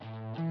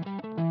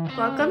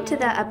Welcome to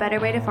the A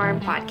Better Way to Farm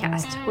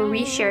podcast, where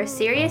we share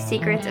serious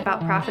secrets about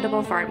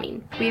profitable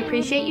farming. We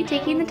appreciate you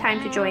taking the time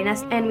to join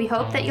us, and we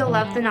hope that you'll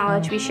love the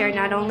knowledge we share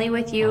not only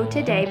with you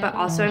today, but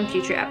also in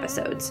future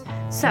episodes.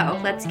 So,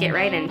 let's get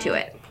right into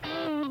it.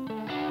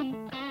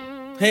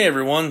 Hey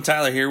everyone,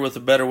 Tyler here with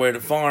A Better Way to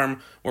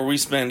Farm, where we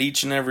spend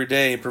each and every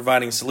day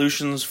providing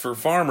solutions for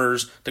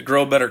farmers to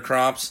grow better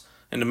crops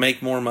and to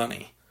make more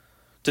money.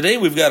 Today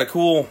we've got a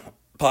cool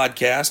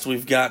podcast.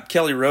 We've got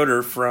Kelly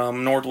Roeder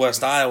from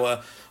Northwest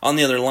Iowa on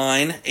the other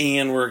line,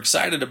 and we're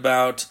excited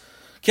about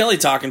Kelly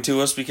talking to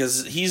us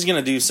because he's going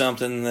to do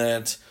something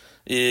that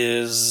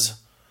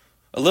is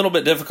a little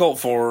bit difficult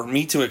for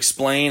me to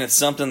explain. It's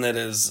something that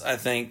is, I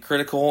think,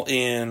 critical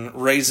in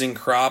raising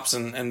crops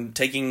and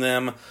taking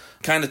them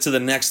kind of to the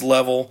next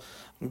level.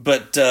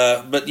 But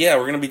yeah,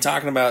 we're going to be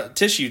talking about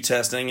tissue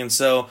testing. And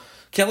so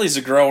Kelly's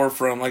a grower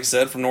from, like I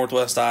said, from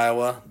Northwest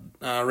Iowa,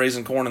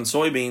 raising corn and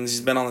soybeans.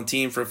 He's been on the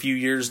team for a few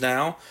years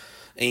now.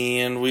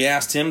 And we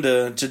asked him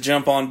to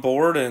jump on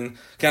board and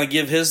kind of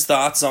give his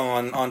thoughts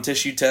on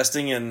tissue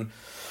testing and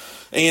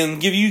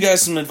give you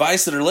guys some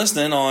advice that are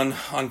listening on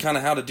kind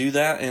of how to do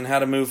that and how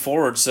to move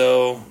forward.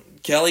 So,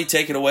 Kelly,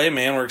 take it away,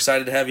 man. We're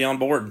excited to have you on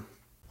board.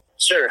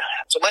 Sure.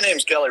 So my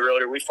name's Kelly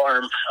Roeder. We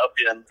farm up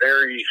in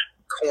very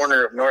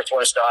corner of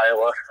Northwest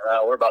Iowa.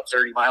 We're about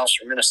 30 miles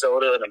from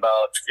Minnesota and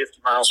about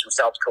 50 miles from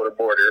South Dakota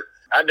border.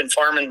 I've been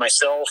farming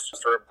myself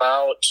for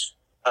about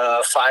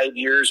 5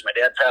 years. My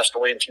dad passed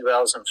away in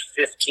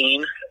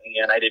 2015,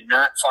 and I did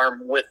not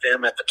farm with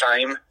them at the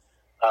time.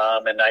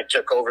 And I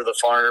took over the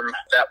farm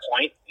at that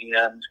point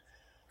and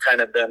kind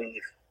of been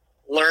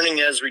learning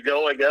as we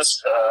go, I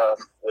guess,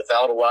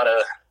 without a lot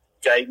of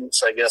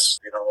guidance, I guess,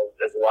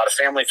 as a lot of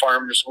family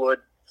farmers would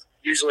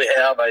usually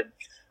have.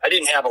 I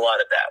didn't have a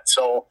lot of that.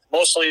 So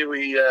mostly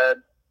we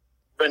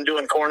been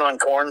doing corn on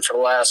corn for the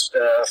last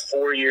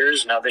 4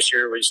 years. Now this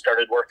year we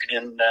started working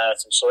in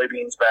some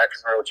soybeans back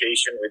in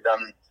rotation. We've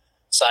done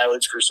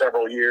silage for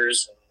several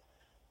years,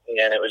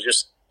 and it was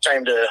just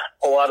time to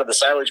pull out of the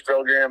silage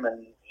program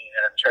and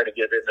try to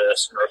get into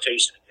some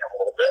rotation again a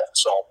little bit.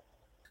 So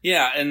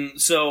yeah,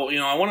 and so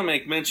I want to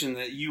make mention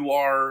that you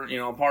are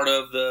part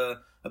of the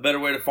A Better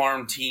Way to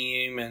Farm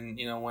team, and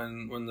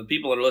when the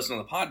people that are listening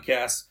to the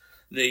podcast,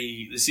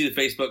 they see the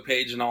Facebook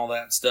page and all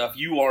that stuff.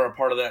 You are a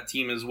part of that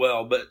team as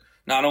well, but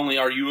not only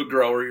are you a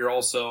grower, you're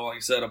also, like I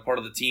said, a part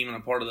of the team and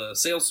a part of the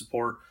sales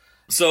support.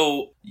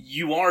 So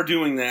you are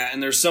doing that,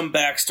 and there's some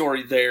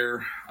backstory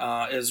there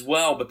as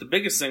well. But the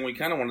biggest thing we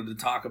kind of wanted to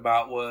talk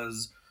about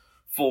was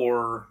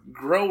for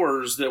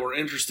growers that were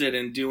interested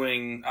in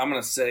doing, I'm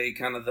going to say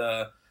kind of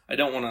I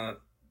don't want to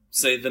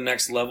say the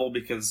next level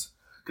because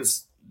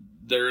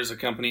there is a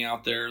company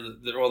out there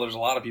there's a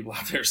lot of people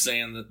out there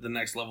saying that the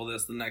next level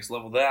this, the next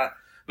level that,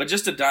 but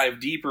just to dive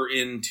deeper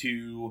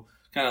into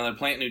kind of the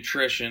plant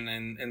nutrition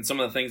and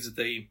some of the things that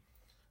they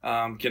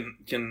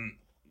can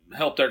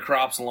help their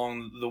crops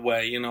along the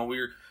way.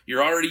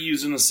 You're already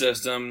using the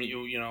system.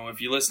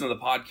 If you listen to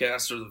the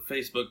podcast or the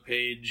Facebook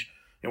page,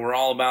 we're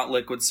all about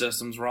liquid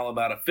systems. We're all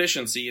about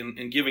efficiency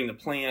and giving the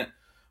plant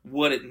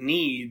what it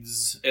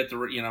needs at the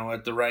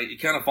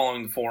right, kind of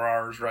following the 4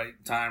 R's, right?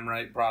 Time,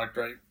 right? Product,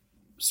 right?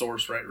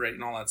 Source, right? Rate,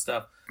 and all that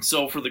stuff.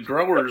 So for the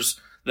growers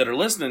that are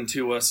listening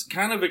to us,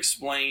 kind of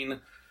explain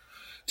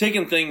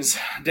taking things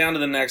down to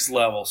the next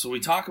level. So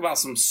we talk about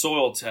some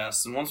soil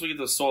tests, and once we get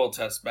the soil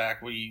tests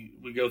back, we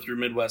go through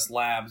Midwest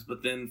Labs.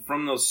 But then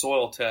from those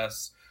soil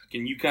tests,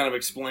 can you kind of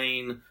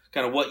explain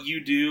kind of what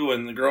you do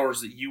and the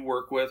growers that you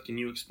work with? Can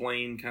you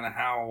explain kind of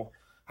how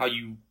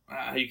you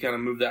kind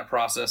of move that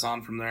process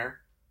on from there?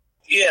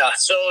 Yeah,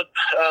 so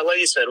like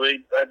you said,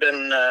 I've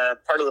been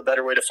part of the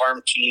Better Way to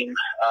Farm team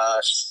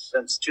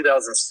since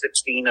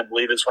 2016, I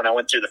believe, is when I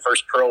went through the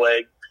first Pro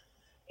Ag.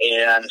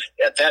 And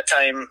at that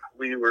time,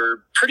 we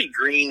were pretty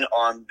green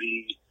on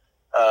the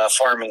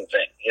farming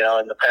thing.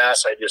 In the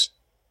past,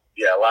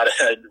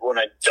 when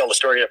I tell the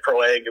story at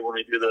Pro Ag and when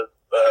we do the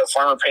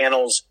farmer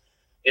panels,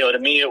 to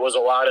me, it was a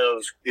lot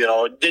of,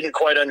 didn't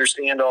quite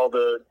understand all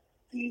the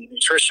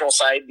nutritional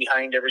side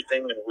behind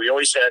everything. And we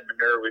always had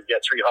manure. We've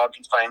got 3 hog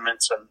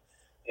confinements,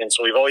 and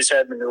so we've always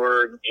had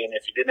manure. And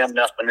if you didn't have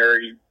enough manure,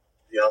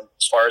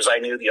 as far as I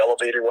knew, the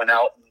elevator went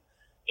out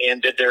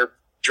and did their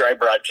dry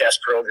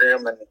broadcast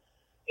program.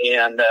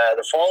 And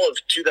the fall of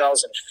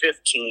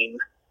 2015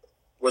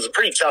 was a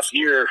pretty tough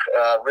year,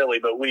 really.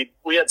 But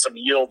we had some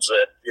yields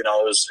that,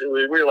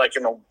 we were like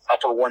in the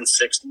upper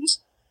 160s.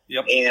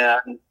 Yep.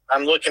 And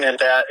I'm looking at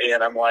that,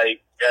 and I'm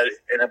like,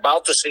 and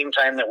about the same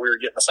time that we were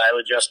getting the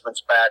silage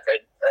estimates back, I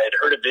had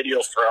heard a video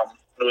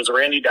it was a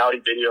Randy Dowdy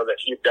video that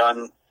he had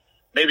done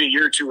maybe a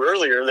year or two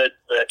earlier that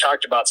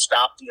talked about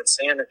stop the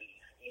insanity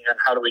and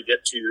how do we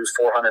get to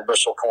 400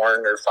 bushel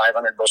corn or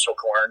 500 bushel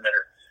corn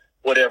or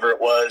whatever it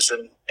was.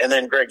 And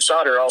then Greg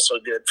Sauter also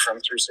did from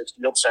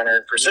 360 Yield Center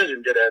and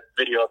Precision did a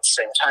video at the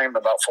same time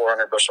about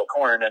 400 bushel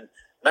corn. And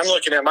I'm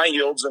looking at my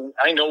yields, and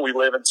I know we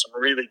live in some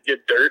really good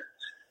dirt.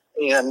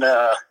 And,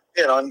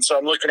 and so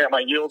I'm looking at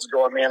my yields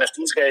going, man, if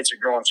these guys are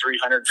growing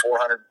 300,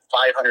 400,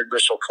 500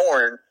 bushel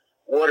corn,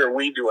 what are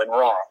we doing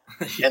wrong?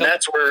 Yep. And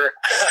that's where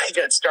I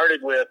got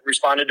started with,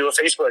 responded to a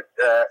Facebook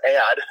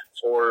ad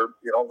for,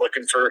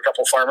 looking for a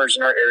couple farmers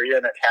in our area,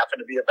 and it happened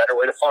to be a Better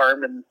Way to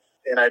Farm. And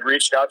I'd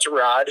reached out to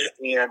Rod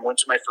and went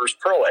to my first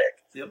Pro Ag.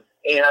 Yep.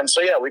 And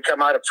so, we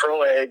come out of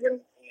Pro Ag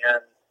and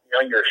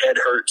your head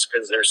hurts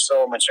because there's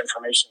so much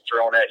information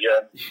thrown at you.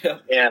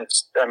 Yep. And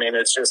I mean,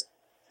 it's just,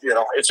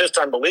 it's just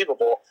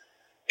unbelievable.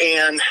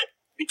 And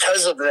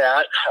because of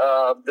that,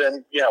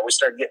 then, we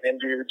started getting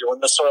into doing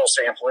the soil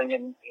sampling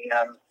and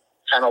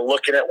kind of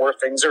looking at where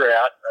things are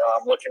at,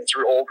 looking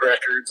through old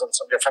records and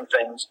some different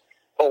things.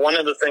 But one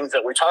of the things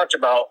that we talk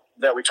about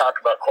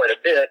quite a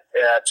bit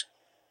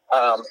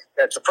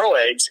at the Pro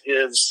Ags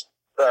is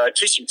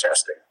tissue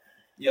testing.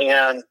 Yep.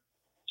 And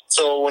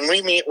so when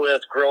we meet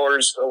with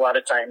growers, a lot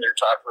of times they're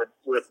talking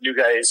with new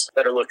guys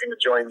that are looking to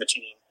join the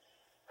team.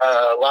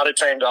 A lot of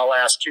times I'll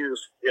ask too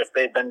if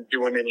they've been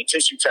doing any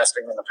tissue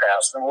testing in the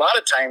past. And a lot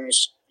of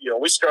times,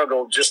 we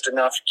struggle just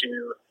enough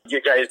to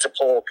get guys to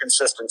pull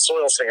consistent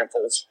soil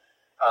samples,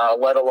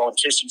 let alone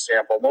tissue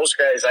sample. Most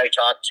guys I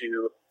talk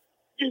to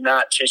do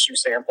not tissue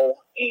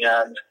sample,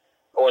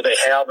 or they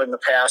have in the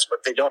past, but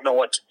they don't know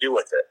what to do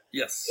with it.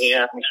 Yes.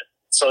 And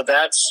so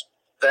that's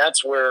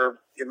where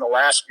in the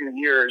last few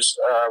years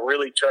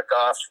really took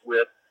off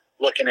with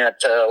looking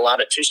at a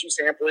lot of tissue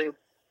sampling.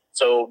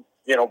 So,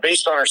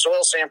 based on our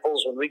soil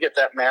samples, when we get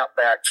that map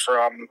back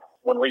from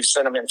when we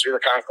send them in through the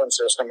Conklin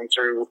system and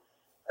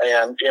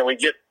we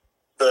get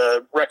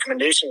the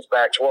recommendations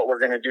back to what we're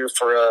going to do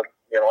for a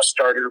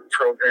starter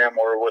program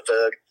or with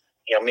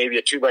maybe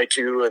a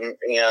 2x2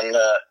 and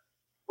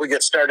we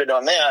get started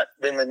on that,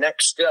 then the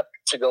next step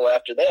to go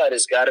after that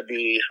has got to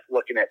be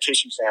looking at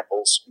tissue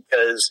samples,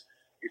 because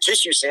your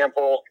tissue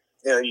sample,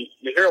 you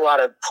hear a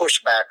lot of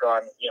pushback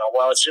on,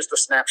 well, it's just a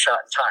snapshot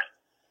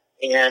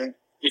in time. And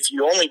if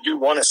you only do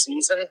one a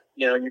season,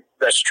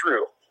 that's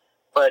true.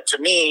 But to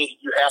me,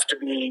 you have to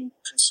be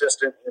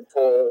consistent and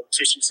pull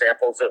tissue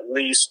samples at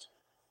least,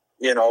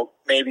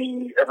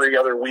 maybe every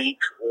other week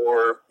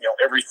or,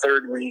 every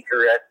third week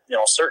or at,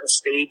 certain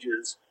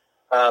stages,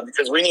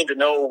 because we need to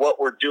know what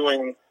we're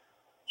doing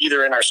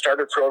either in our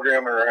starter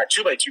program or our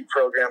 2x2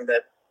 program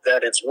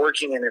that it's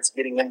working and it's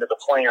getting into the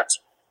plant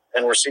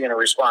and we're seeing a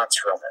response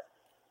from it.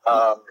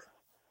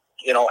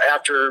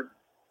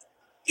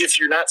 If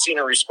you're not seeing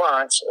a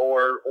response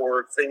or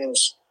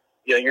things,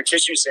 your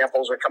tissue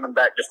samples are coming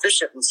back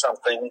deficient in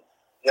something,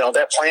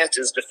 that plant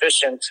is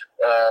deficient,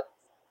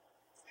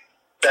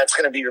 that's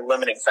going to be your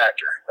limiting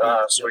factor.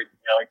 So we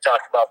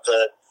talked about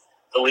the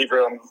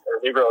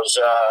Libro's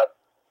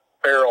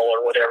barrel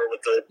or whatever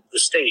with the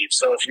stage.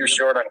 So if you're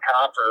short on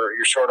copper or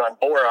you're short on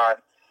boron,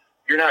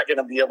 you're not going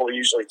to be able to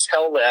usually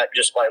tell that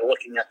just by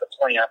looking at the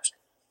plant.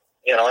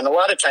 And a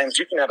lot of times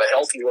you can have a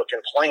healthy looking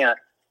plant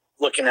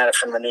looking at it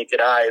from the naked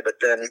eye, but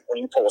then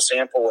when you pull a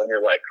sample and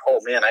you're like,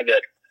 oh man, I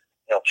got,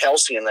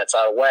 calcium that's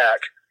out of whack,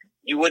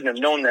 you wouldn't have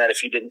known that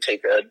if you didn't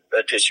take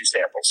a tissue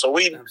sample. So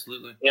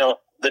absolutely,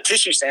 the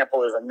tissue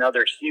sample is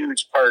another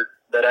huge part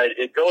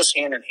it goes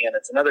hand in hand.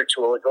 It's another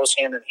tool. It goes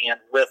hand in hand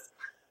with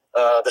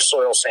the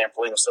soil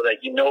sampling so that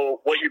you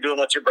know what you're doing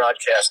with your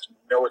broadcast,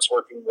 it's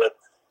working with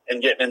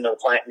and getting into the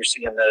plant. You're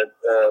seeing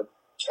the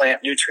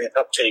plant nutrient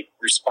uptake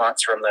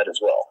response from that as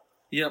well.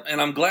 Yep,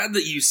 and I'm glad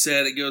that you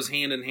said it goes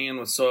hand in hand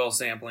with soil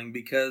sampling,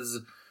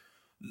 because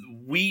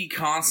we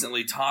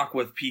constantly talk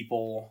with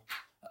people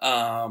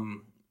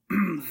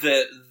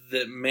that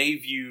may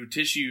view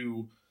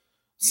tissue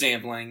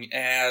sampling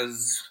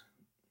as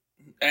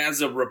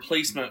a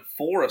replacement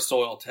for a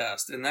soil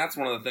test, and that's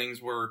one of the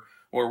things where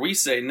we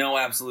say no,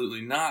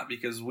 absolutely not,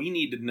 because we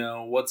need to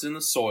know what's in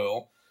the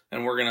soil,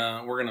 and we're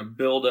gonna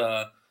build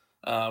a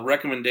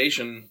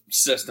recommendation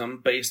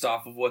system based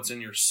off of what's in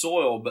your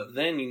soil, but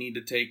then you need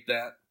to take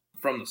that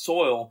from the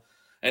soil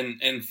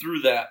and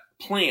through that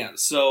plant.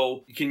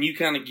 So can you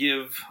kind of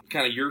give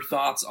your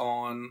thoughts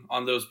on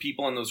those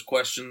people and those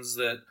questions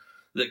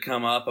that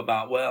come up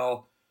about,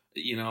 well,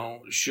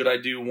 should I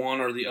do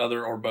one or the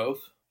other or both?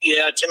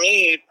 Yeah, to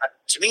me,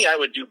 I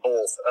would do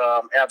both.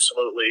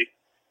 Absolutely.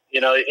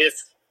 If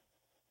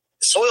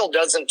soil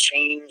doesn't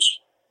change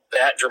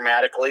that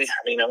dramatically,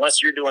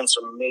 unless you're doing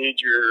some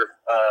major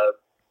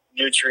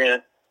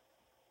nutrient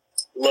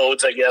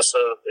loads, I guess,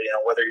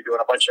 whether you're doing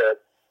a bunch of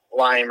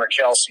lime or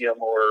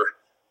calcium or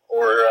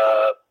you're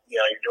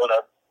doing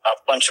a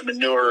bunch of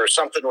manure or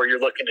something where you're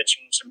looking to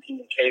change some P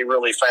and K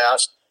really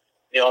fast,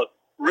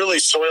 really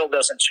soil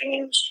doesn't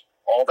change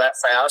all that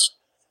fast.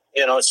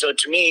 So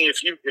to me,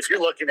 if you're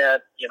looking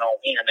at, if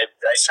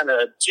I send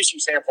a tissue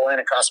sample in,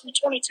 it costs me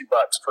 $22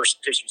 per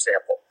tissue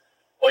sample.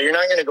 Well, you're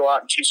not going to go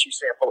out and tissue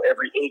sample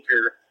every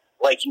acre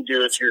like you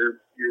do if you're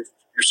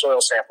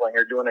soil sampling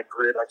or doing a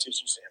grid on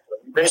tissue sampling.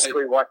 You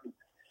basically want to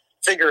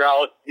figure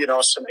out,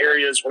 some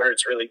areas where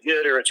it's really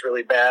good or it's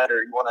really bad,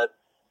 or you want to,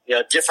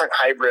 different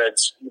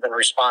hybrids even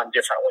respond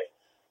differently.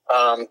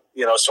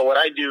 So what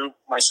I do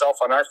myself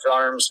on our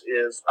farms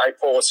is I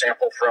pull a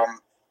sample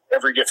from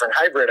every different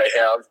hybrid I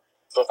have.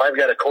 So if I've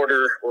got a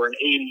quarter or an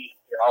 80,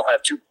 I'll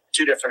have two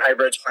different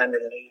hybrids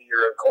planted in an 80,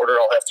 or a quarter,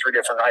 I'll have three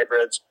different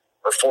hybrids.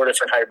 or 4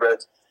 different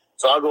hybrids.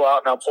 So I'll go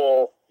out and I'll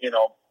pull,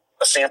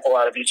 a sample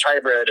out of each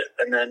hybrid,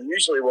 and then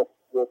usually we'll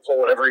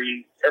pull it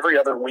every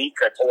other week.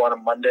 I pull on a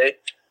Monday,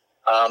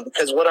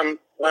 because what I'm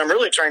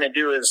really trying to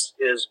do is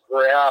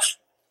graph.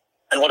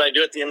 And what I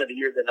do at the end of the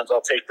year then is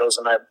I'll take those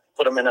and I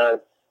put them in a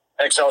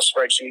Excel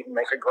spreadsheet and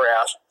make a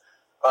graph,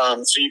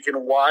 so you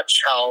can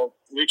watch how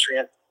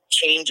nutrient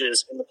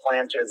changes in the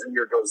plant as the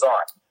year goes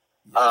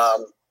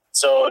on.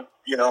 So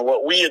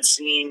what we had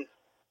seen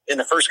in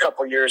the first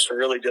couple of years, we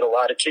really did a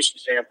lot of tissue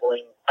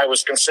sampling. I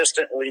was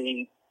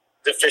consistently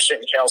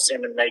deficient in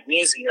calcium and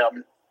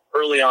magnesium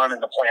early on in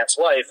the plant's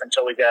life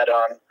until we got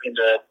on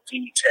into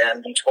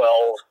V10,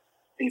 V12,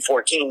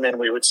 V14, then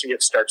we would see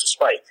it start to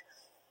spike.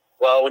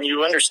 Well, when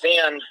you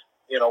understand,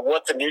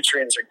 what the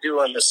nutrients are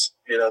doing,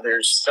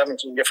 there's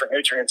 17 different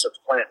nutrients that the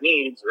plant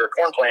needs, or a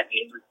corn plant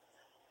needs.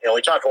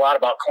 We talk a lot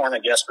about corn, I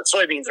guess, but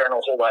soybeans aren't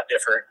a whole lot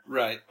different.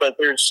 Right. But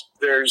there's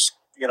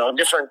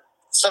different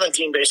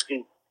 17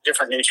 basically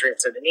different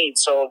nutrients that they need.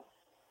 So,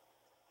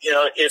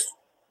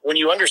 when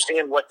you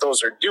understand what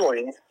those are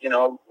doing,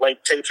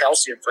 like take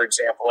calcium, for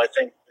example, I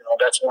think,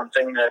 that's one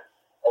thing that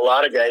a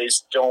lot of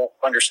guys don't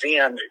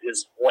understand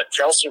is what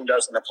calcium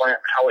does in the plant,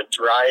 how it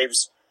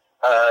drives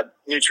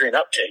nutrient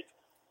uptake.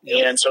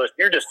 Yep. And so if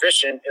you're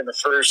deficient in the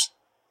first,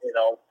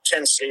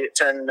 10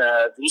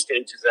 V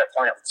stages that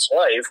plant was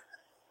life,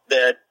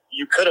 that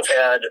you could have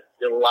had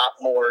a lot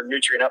more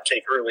nutrient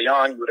uptake early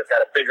on. You would have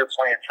had a bigger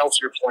plant,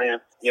 healthier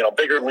plant,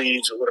 bigger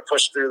leaves. It would have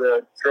pushed through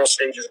the growth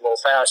stages a little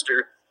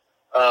faster.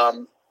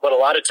 But a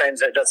lot of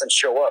times that doesn't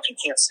show up. You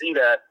can't see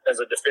that as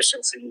a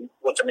deficiency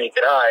with the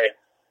naked eye.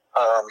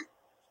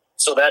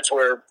 So that's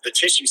where the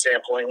tissue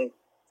sampling,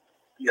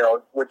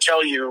 would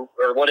tell you,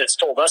 or what it's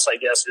told us, I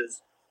guess,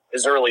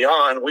 is early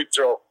on, we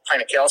throw a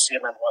pint of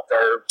calcium in with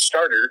our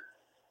starter.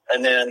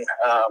 And then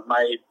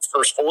my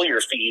first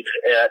foliar feed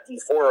at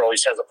E4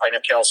 always has a pint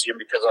of calcium,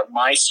 because on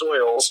my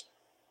soils,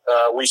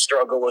 we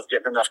struggle with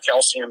getting enough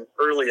calcium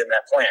early in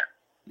that plant.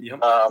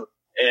 Yep.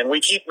 And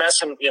we keep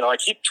messing, I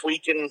keep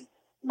tweaking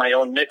my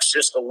own mix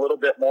just a little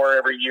bit more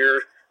every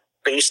year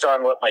based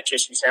on what my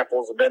tissue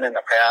samples have been in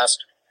the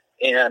past.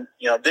 And,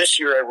 this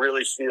year I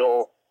really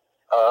feel,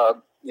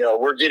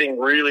 we're getting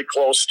really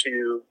close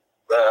to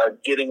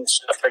getting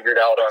stuff figured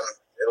out on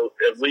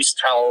at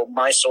least how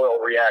my soil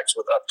reacts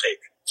with uptake.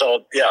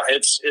 So, yeah,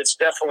 it's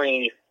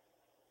definitely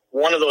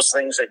one of those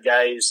things that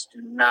guys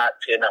do not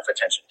pay enough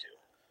attention to.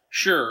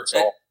 Sure.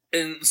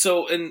 And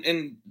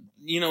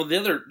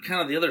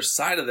the other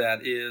side of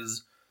that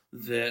is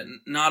that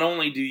not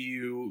only do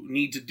you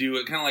need to do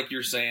it kind of like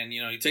you're saying,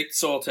 you take the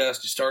soil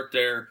test, you start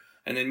there,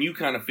 and then you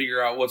kind of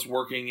figure out what's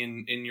working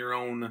in your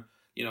own,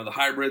 the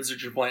hybrids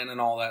that you're planting and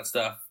all that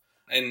stuff,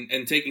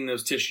 and taking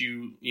those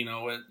tissue,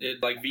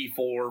 at like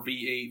V4,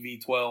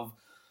 V8, V12,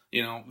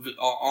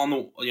 on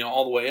the,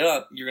 all the way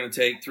up, you're going to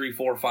take 3,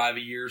 4, 5 a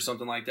year,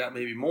 something like that,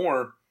 maybe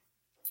more.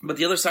 But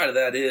the other side of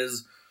that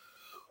is,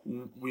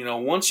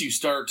 once you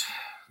start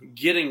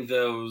getting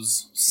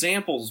those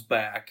samples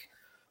back,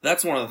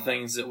 that's one of the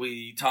things that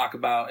we talk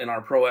about in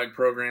our ProAg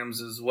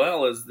programs as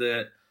well, is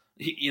that,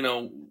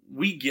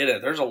 we get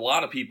it. There's a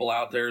lot of people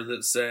out there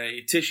that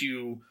say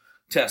tissue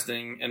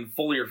testing and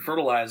foliar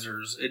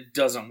fertilizers, it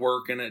doesn't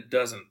work and it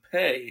doesn't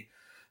pay.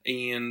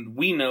 And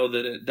we know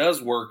that it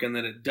does work and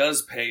that it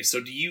does pay.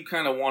 So do you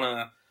kind of want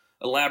to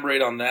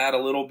elaborate on that a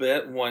little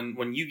bit?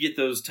 When you get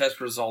those test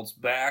results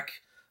back,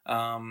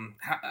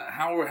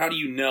 how do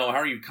you know? How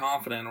are you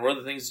confident? What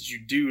are the things that you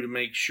do to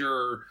make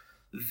sure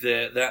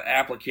that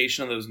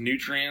application of those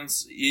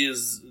nutrients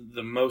is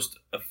the most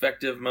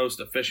effective, most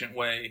efficient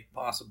way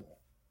possible?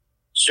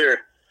 Sure.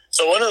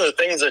 So one of the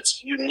things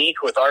that's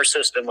unique with our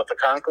system, with the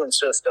Conklin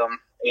system,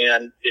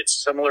 and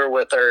it's similar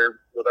with our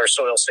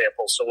soil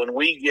samples. So when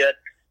we get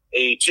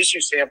a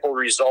tissue sample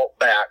result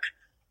back,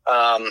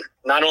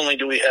 not only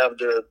do we have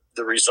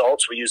the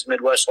results, we use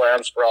Midwest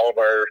Labs for all of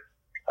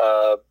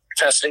our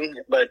testing,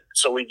 but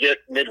so we get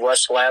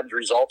Midwest Labs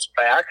results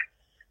back.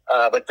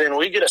 But then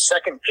we get a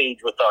second page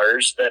with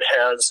ours that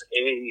has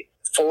a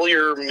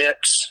foliar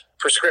mix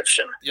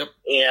prescription. Yep.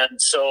 And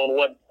so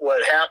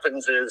what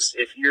happens is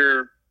if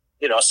you're,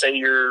 say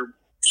you're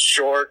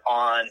short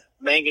on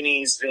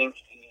manganese, zinc,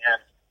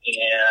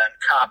 and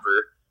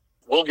copper,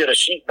 we'll get a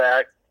sheet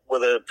back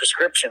with a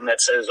prescription that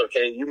says,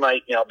 okay, you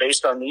might,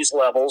 based on these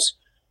levels,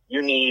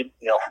 you need,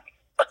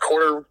 a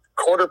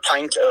quarter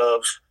pint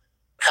of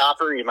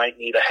copper, you might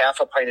need a half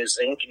a pint of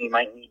zinc, and you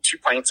might need 2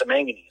 pints of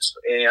manganese.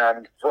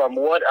 And from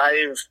what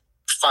I've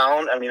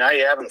found, I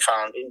haven't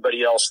found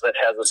anybody else that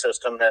has a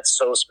system that's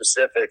so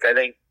specific. I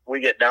think we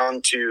get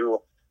down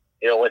to,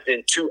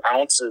 within 2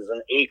 ounces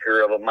an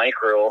acre of a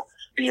micro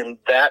being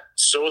that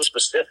so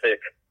specific.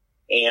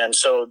 And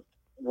so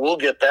we'll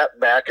get that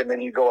back. And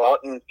then you go out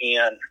and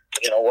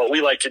what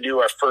we like to do,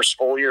 our first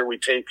foliar, we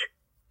take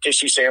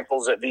tissue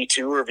samples at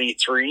V2 or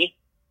V3.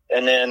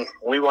 And then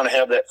we want to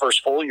have that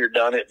first foliar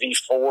done at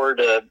V4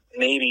 to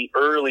maybe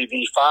early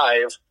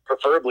V5,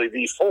 preferably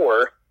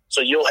V4.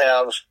 So you'll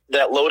have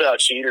that loadout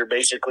sheet, or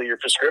basically your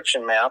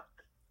prescription map,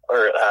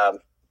 or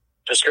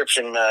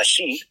prescription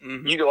sheet.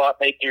 Mm-hmm. You go out,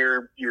 make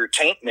your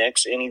tank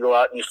mix, and you go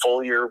out and you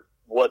foliar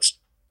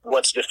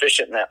what's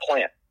deficient in that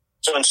plant.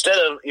 So instead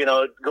of,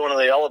 going to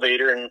the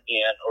elevator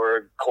or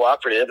a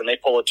cooperative and they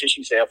pull a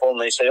tissue sample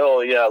and they say, oh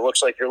yeah, it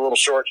looks like you're a little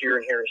short here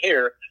and here and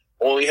here.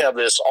 Well, we have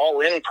this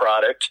all-in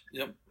product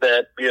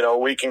that,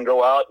 we can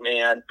go out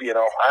and,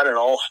 I don't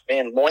know,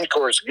 man, 1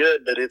 quart's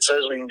good, but it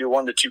says we can do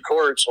 1 to 2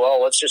 quarts.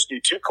 Well, let's just do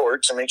 2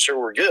 quarts and make sure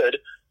we're good.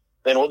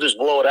 Then we'll just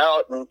blow it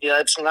out. And,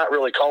 it's not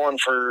really calling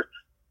for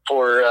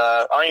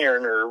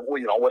iron or,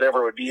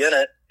 whatever would be in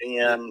it.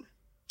 And,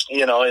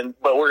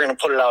 but we're going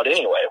to put it out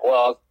anyway.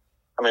 Well,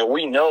 I mean,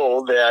 we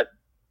know that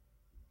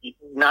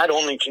not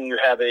only can you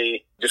have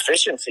a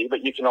deficiency,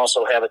 but you can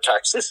also have a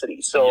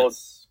toxicity. So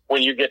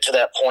when you get to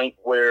that point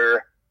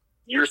where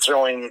you're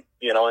throwing,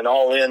 an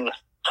all-in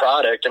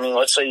product, I mean,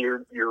 let's say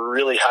you're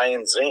really high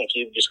in zinc.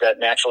 You've just got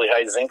naturally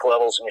high zinc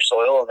levels in your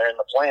soil and they're in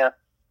the plant.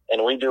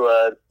 And we do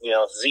a,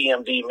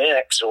 ZMD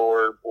mix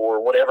or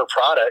whatever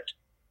product.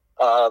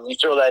 You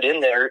throw that in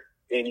there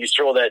and you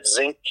throw that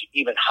zinc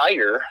even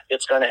higher,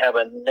 it's going to have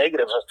a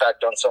negative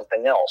effect on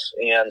something else.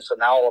 And so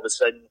now all of a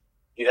sudden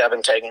you have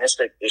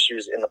antagonistic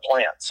issues in the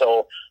plant.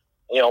 So,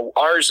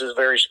 ours is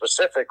very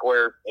specific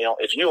where,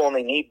 if you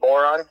only need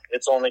boron,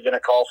 it's only going to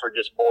call for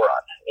just boron.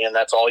 And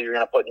that's all you're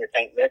going to put in your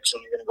tank mix.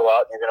 And you're going to go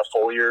out and you're going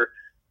to foliar,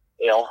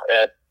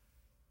 at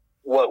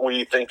what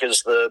we think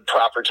is the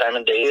proper time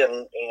of day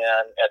and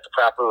at the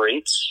proper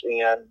rates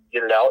and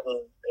get it out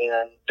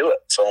and do it.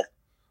 So,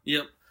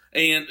 yep.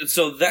 And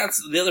so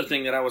that's the other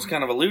thing that I was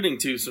kind of alluding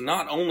to. So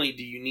not only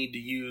do you need to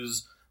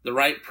use the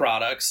right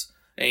products,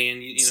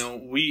 and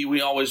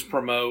we always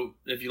promote,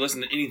 if you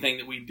listen to anything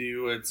that we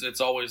do,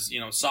 it's always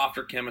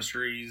softer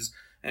chemistries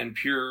and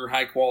pure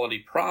high quality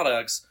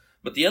products.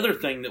 But the other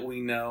thing that we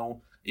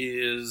know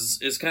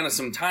is kind of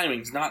some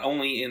timings, not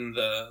only in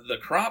the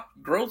crop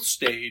growth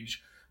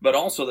stage, but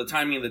also the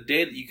timing of the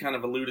day that you kind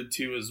of alluded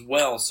to as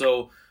well.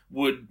 So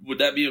would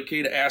that be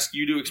okay to ask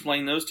you to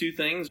explain those two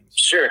things?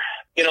 Sure.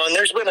 And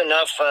there's been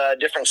enough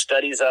different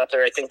studies out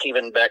there. I think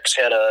even Beck's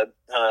had a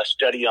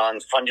study on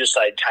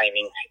fungicide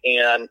timing.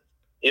 And,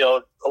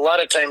 a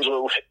lot of times,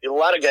 a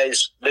lot of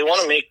guys, they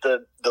want to make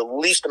the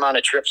least amount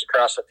of trips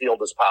across the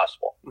field as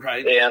possible.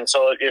 Right. And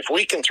so if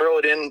we can throw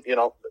it in,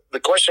 the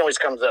question always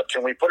comes up,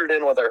 can we put it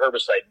in with our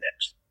herbicide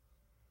mix?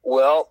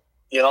 Well,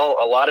 a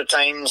lot of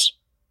times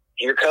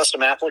your custom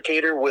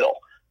applicator will.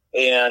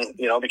 And,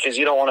 because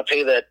you don't want to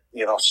pay that,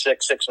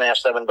 $6.5,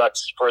 $7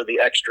 for the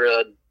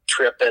extra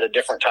trip at a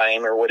different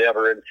time or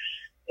whatever.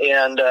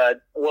 And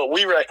what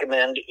we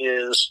recommend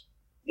is,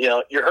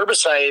 your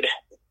herbicide,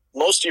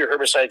 most of your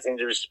herbicides need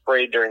to be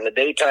sprayed during the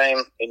daytime.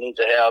 It needs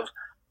to have,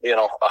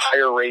 a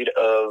higher rate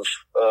of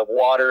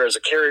water as a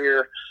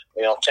carrier,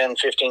 10,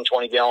 15,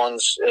 20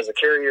 gallons as a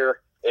carrier.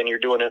 And you're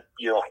doing it,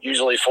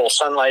 usually full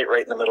sunlight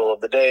right in the middle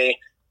of the day.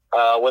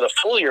 With a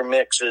foliar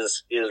mix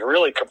is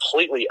really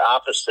completely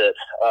opposite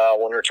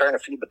when we're trying to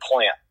feed the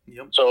plant.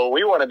 Yep. So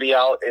we want to be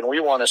out and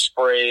we want to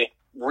spray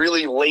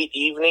really late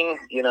evening,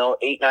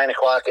 8, 9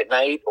 o'clock at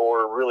night,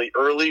 or really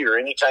early or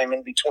any time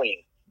in between.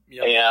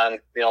 Yep. And,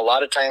 a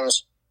lot of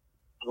times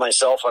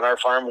myself on our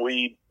farm,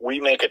 we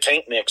make a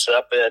tank mix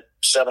up at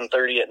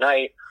 7:30 at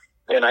night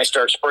and I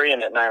start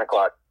spraying at 9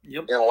 o'clock.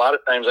 Yep. And a lot of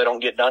times I don't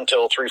get done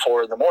till 3,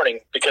 4 in the morning,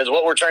 because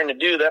what we're trying to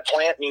do, that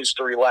plant needs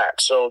to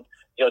relax. So,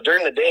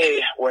 during the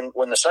day when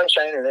the sun's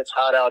shining and it's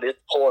hot out, it's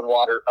pulling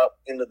water up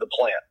into the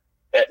plant.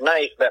 At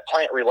night, that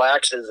plant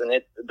relaxes and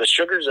the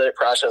sugars that it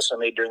processes are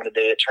made during the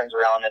day, it turns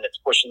around and it's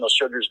pushing those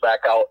sugars back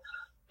out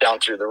down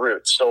through the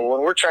roots. So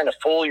when we're trying to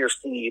foliar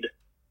feed,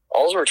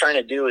 all we're trying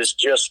to do is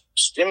just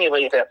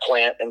stimulate that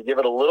plant and give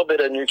it a little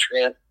bit of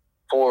nutrient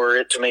for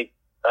it to make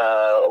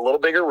a little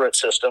bigger root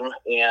system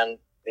and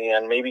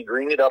maybe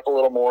green it up a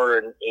little more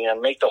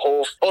and make the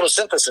whole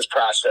photosynthesis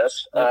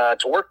process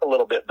to work a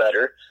little bit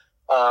better.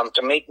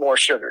 To make more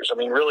sugars. I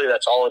mean, really,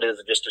 that's all it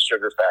is, just a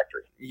sugar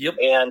factory. Yep.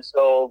 And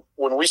so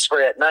when we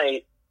spray at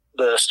night,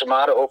 the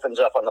stomata opens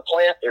up on the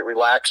plant, it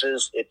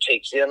relaxes, it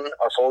takes in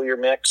our foliar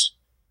mix,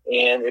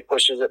 and it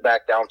pushes it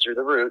back down through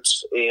the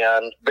roots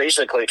and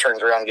basically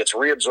turns around and gets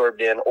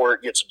reabsorbed in, or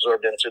it gets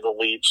absorbed in through the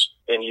leaves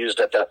and used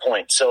at that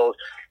point. So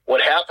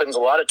what happens a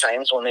lot of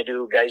times when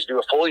guys do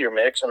a foliar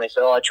mix and they say,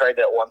 oh, I tried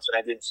that once and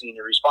I didn't see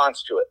any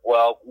response to it.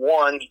 Well,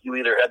 one, you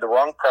either had the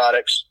wrong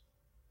products,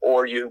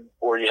 or you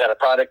had a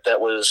product that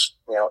was,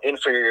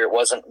 inferior. It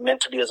wasn't meant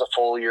to be as a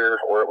foliar,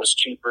 or it was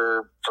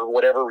cheaper for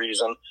whatever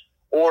reason.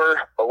 Or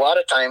a lot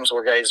of times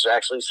where guys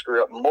actually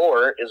screw up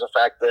more is the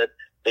fact that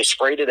they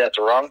sprayed it at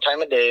the wrong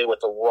time of day with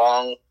the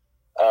wrong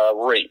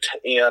rate.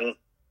 And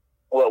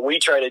what we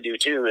try to do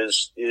too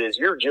is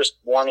you're just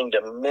wanting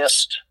to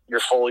mist your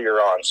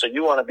foliar on. So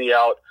you want to be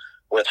out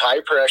with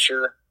high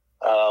pressure,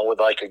 with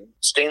like a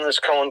stainless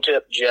cone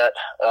tip jet,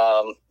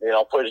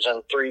 put it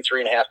in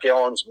 3.5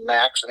 gallons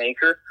max an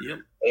acre. Yep.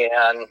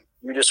 And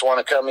you just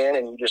want to come in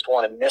and you just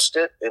want to mist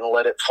it and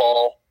let it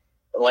fall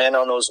and land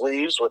on those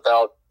leaves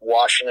without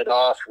washing it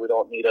off. We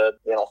don't need a,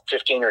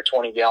 15 or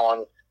 20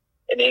 gallon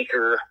an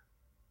acre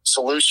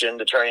solution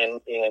to try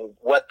and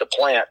wet the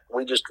plant.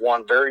 We just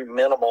want very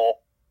minimal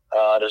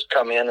to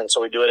come in, and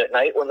so we do it at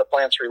night when the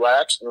plant's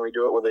relaxed, and we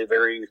do it with a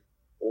very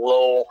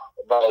low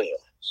volume,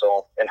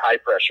 so and high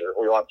pressure.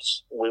 We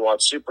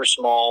want super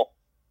small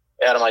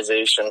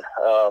atomization.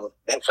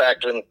 In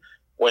fact,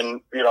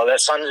 when that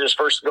sun is just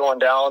first going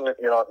down, at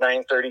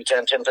 9:30,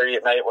 10:30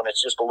 at night, when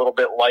it's just a little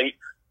bit light,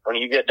 when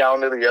you get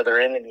down to the other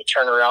end and you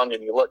turn around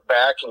and you look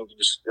back and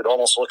it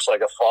almost looks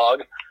like a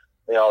fog.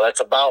 That's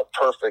about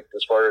perfect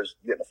as far as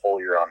getting a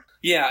foliar on.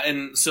 Yeah,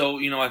 and so,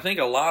 I think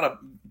a lot of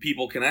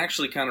people can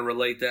actually kind of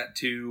relate that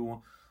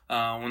to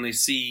when they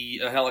see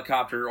a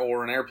helicopter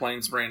or an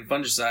airplane spraying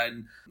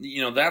fungicide.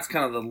 That's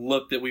kind of the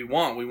look that we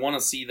want. We want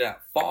to see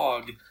that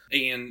fog,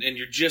 and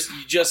you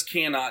just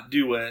cannot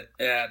do it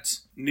at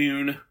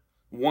noon,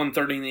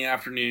 1:30 in the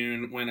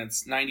afternoon when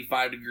it's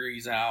 95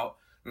 degrees out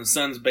and the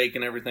sun's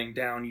baking everything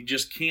down. You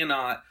just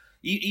cannot,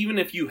 even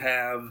if you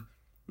have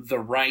the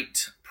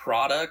right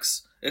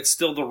products, it's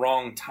still the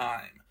wrong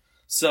time.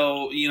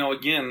 So,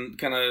 again,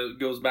 kind of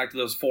goes back to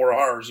those 4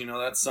 R's.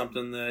 That's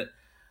something that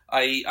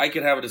I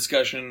could have a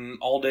discussion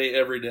all day,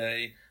 every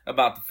day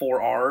about the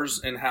 4 R's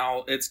and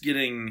how it's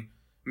getting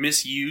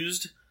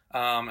misused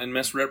and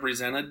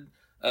misrepresented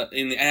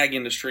in the ag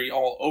industry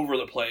all over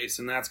the place.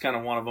 And that's kind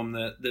of one of them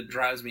that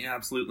drives me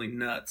absolutely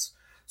nuts.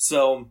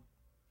 So,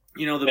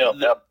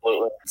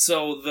 absolutely.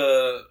 So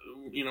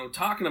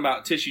talking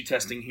about tissue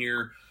testing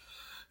here,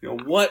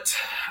 what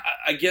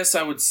I guess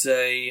I would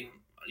say,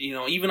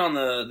 even on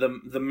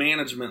the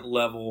management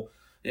level,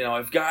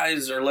 if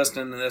guys are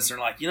listening to this, they're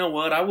like,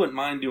 what, I wouldn't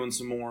mind doing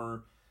some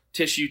more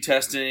tissue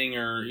testing,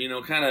 or,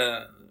 kind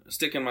of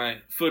sticking my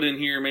foot in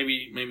here,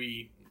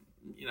 maybe,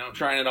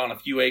 trying it on a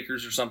few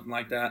acres or something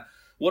like that.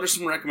 What are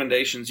some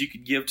recommendations you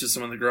could give to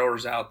some of the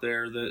growers out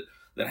there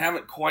that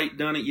haven't quite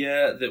done it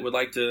yet, that would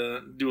like to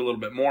do a little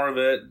bit more of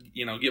it,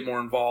 get more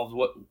involved?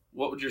 What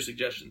would your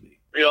suggestion be?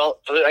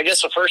 I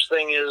guess the first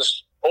thing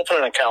is open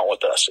an account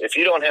with us. If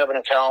you don't have an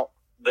account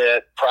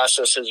that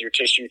processes your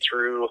tissue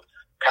through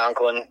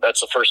Conklin, that's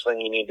the first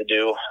thing you need to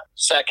do.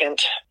 Second,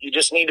 you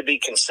just need to be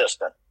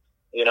consistent.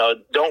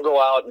 Don't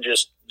go out and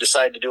just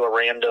decide to do a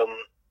random,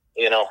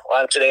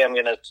 today I'm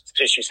going to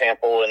tissue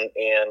sample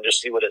and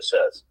just see what it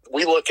says.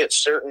 We look at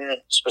certain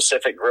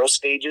specific growth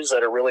stages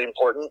that are really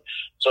important.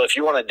 So if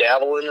you want to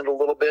dabble in it a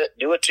little bit,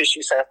 do a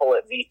tissue sample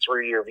at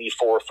V3 or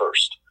V4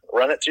 first.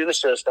 Run it through the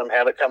system,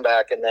 have it come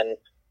back, and then,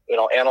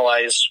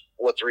 analyze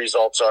what the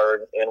results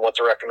are and what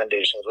the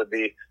recommendations would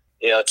be.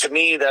 To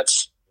me,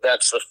 that's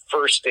the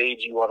first stage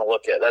you want to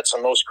look at. That's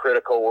the most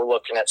critical. We're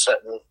looking at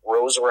setting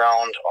rows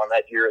around on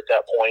that year at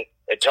that point.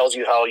 It tells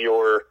you how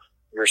your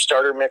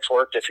starter mix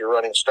worked. If you're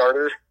running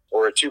starter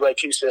or a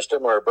 2x2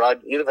 system or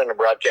even a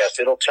broadcast,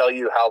 it'll tell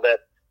you how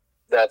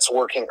that's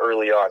working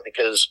early on.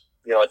 Because,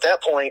 at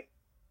that point,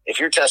 if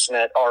you're testing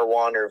at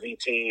R1 or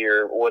VT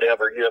or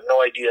whatever, you have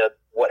no idea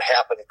what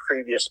happened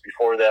previous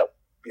before that,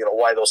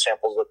 why those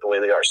samples look the way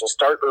they are. So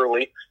start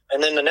early.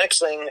 And then the next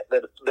thing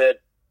that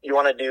you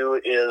want to do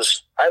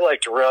is, I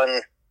like to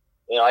run,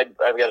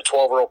 I've got a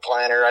 12-row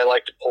planter. I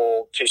like to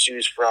pull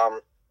tissues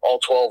from all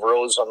 12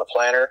 rows on the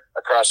planter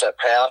across that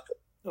path.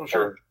 Oh,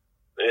 sure.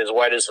 As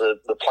wide as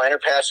the planter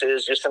pass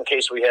is, just in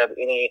case we have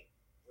any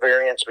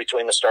variance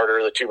between the starter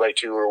or the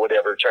 2x2 or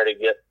whatever. Try to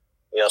get,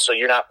 so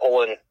you're not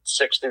pulling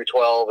 6 through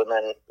 12 and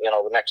then,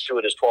 the next to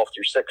it is 12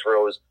 through 6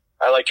 rows.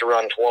 I like to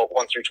run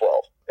 1 through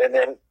 12. And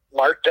then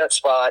mark that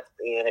spot.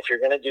 And if you're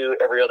going to do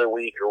every other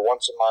week or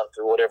once a month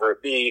or whatever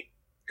it be,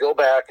 go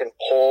back and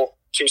pull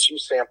tissue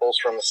samples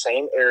from the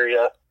same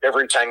area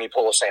every time you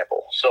pull a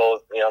sample. So,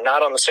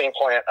 not on the same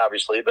plant,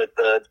 obviously, but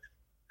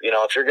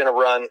if you're going to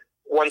run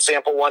one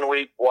sample one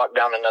week, walk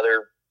down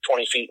another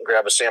 20 feet and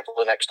grab a sample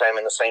the next time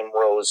in the same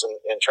rows,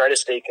 and try to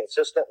stay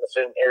consistent in the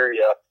same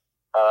area,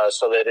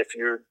 so that if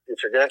you're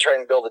going to try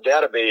and build a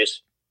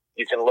database,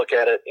 you can look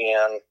at it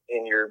and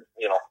you're,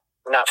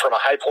 not from a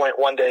high point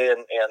one day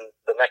and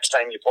the next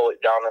time you pull it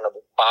down in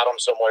the bottom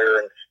somewhere,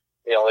 and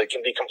it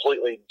can be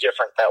completely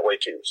different that way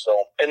too.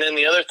 So, and then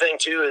the other thing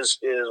too is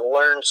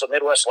learn. So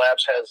Midwest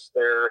Labs has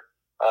their,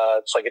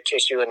 it's like a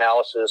tissue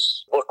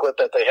analysis booklet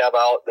that they have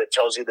out that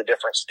tells you the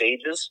different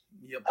stages.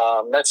 Yep.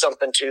 That's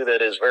something too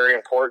that is very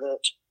important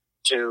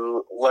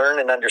to learn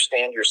and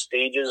understand your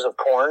stages of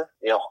corn.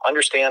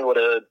 Understand what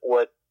a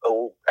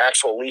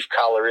actual leaf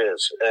collar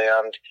is.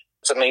 And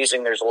it's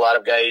amazing. There's a lot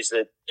of guys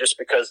that just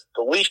because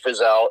the leaf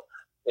is out,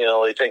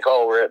 they think,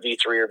 oh, we're at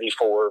V3 or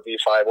V4 or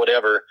V5,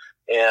 whatever.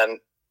 And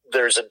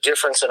there's a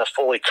difference in a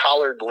fully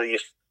collared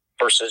leaf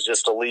versus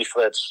just a leaf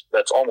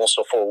that's almost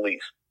a full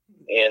leaf.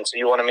 And so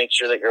you want to make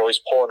sure that you're always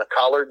pulling a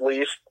collared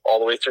leaf all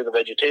the way through the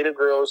vegetative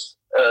growth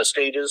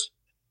stages.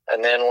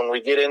 And then when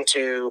we get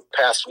into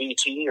past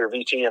VT or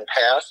VT and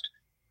past,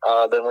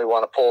 then we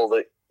want to pull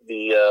the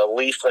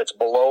leaf that's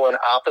below and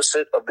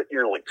opposite of the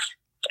ear leaf.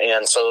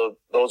 And so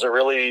those are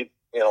really,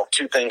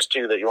 two things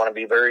too that you want to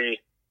be very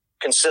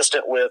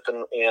consistent with.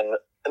 And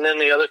then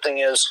the other thing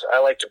is I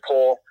like to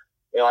pull,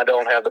 I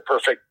don't have the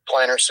perfect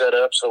planter set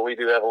up, so we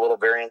do have a little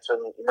variance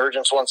in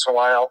emergence once in a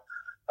while.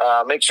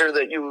 Make sure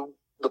that you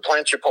the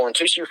plants you're pulling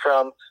tissue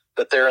from,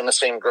 that they're in the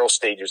same growth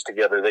stages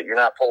together, that you're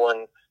not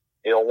pulling,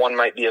 one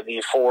might be a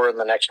V4 and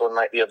the next one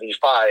might be a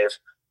V5,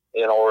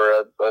 or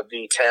a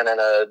V10 and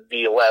a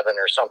V11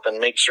 or something.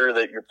 Make sure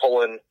that you're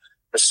pulling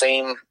the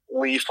same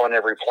leaf on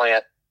every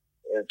plant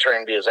and try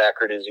and be as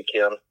accurate as you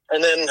can.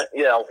 And then,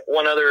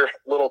 one other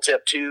little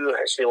tip too,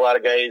 I see a lot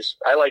of guys,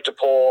 I like to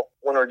pull,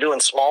 when we're doing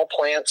small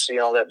plants,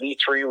 that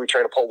V3, we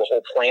try to pull the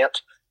whole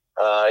plant.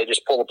 I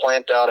just pull the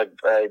plant out,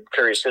 I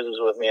carry scissors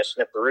with me, I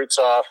snip the roots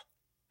off,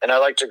 and I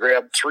like to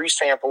grab 3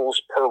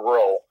 samples per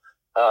row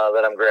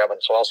that I'm grabbing.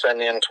 So I'll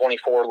send in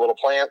 24 little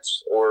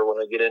plants, or when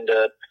we get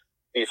into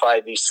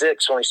V5,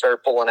 V6, when we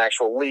start pulling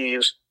actual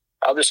leaves,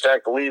 I'll just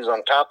stack the leaves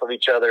on top of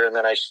each other, and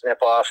then I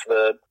snip off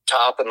the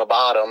top and the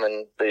bottom,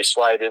 and they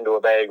slide into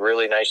a bag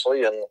really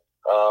nicely. And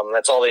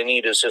that's all they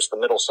need is just the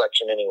middle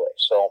section anyway.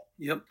 So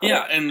yep,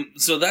 yeah, and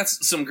so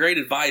that's some great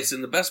advice.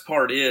 And the best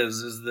part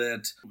is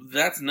that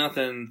that's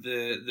nothing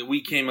that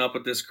we came up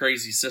with this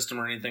crazy system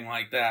or anything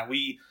like that.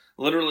 We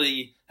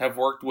literally have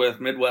worked with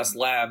Midwest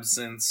Labs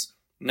since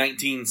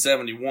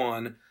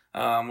 1971.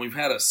 We've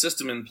had a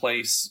system in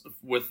place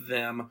with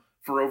them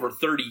for over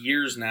 30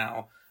 years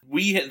now.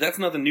 That's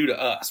nothing new to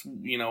us.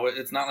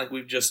 It's not like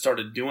we've just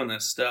started doing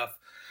this stuff.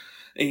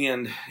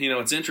 And,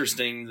 it's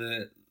interesting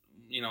that,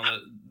 that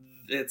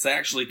it's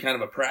actually kind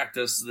of a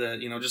practice that,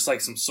 just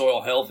like some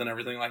soil health and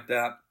everything like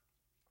that,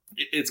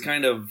 it's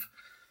kind of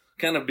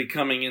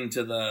becoming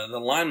into the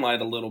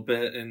limelight a little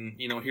bit. And,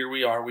 here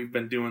we are, we've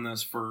been doing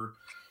this for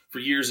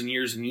years and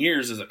years and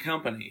years as a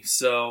company.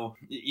 So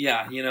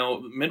yeah,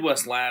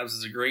 Midwest Labs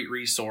is a great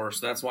resource.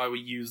 That's why we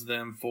use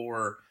them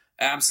for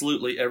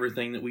absolutely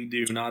everything that we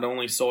do, not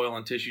only soil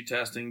and tissue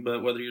testing,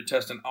 but whether you're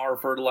testing our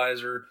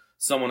fertilizer,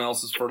 someone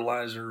else's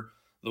fertilizer,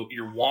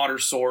 your water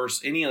source,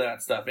 any of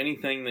that stuff,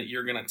 anything that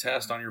you're going to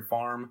test on your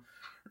farm,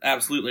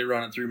 absolutely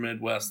run it through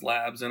Midwest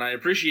Labs. And I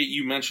appreciate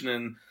you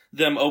mentioning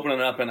them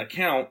opening up an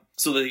account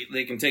so that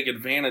they can take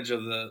advantage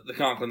of the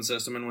Conklin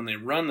system, and when they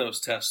run those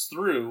tests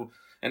through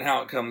and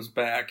how it comes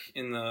back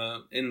in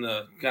the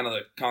kind of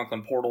the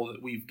Conklin portal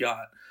that we've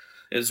got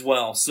as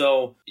well.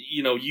 So,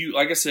 you,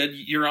 like I said,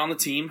 you're on the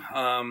team.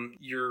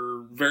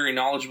 You're very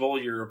knowledgeable.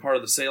 You're a part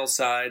of the sales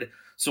side.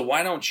 So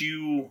why don't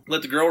you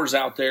let the growers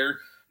out there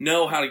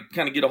know how to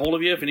kind of get a hold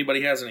of you? If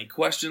anybody has any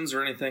questions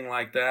or anything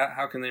like that,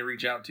 how can they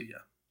reach out to you?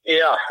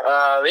 Yeah,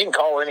 they can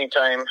call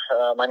anytime.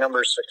 My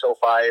number is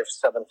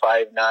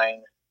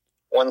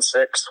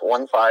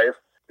 605-759-1615.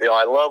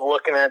 I love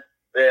looking at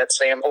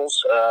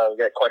samples. We've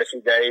got quite a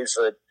few guys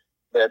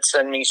that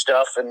send me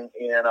stuff, and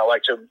I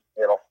like to,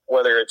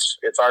 whether it's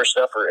our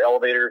stuff or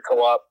Elevator,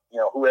 Co-op,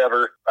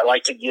 whoever, I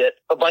like to get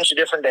a bunch of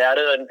different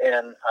data,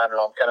 and I don't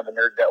know, I'm kind of a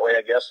nerd that way,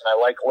 I guess, and I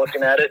like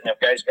looking at it. And if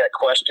guys got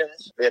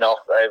questions,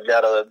 I've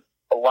got a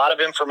lot of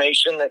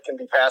information that can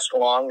be passed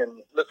along.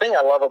 And the thing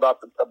I love about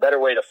A Better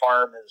Way to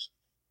Farm is,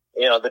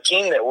 the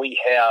team that we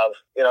have,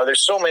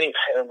 there's so many,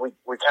 and we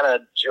kind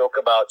of joke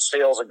about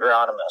sales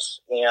agronomists,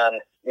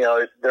 and,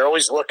 they're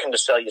always looking to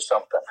sell you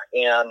something.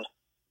 And,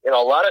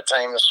 a lot of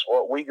times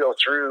what we go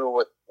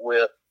through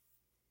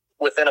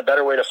within A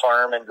Better Way to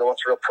Farm and going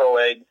through a pro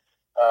ag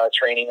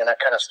training and that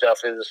kind of stuff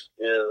is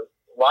a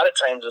lot of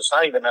times it's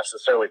not even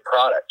necessarily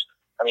product.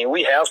 I mean,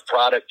 we have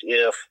product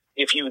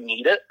if you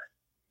need it,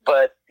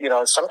 but,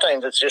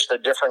 sometimes it's just a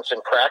difference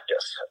in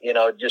practice,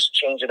 just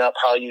changing up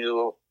how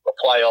you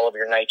apply all of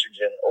your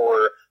nitrogen,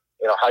 or,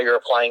 how you're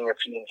applying your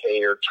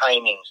P&K or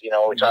timings.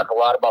 We talk a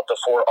lot about the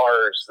 4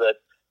 R's that,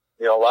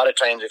 a lot of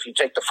times if you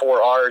take the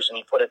 4 R's and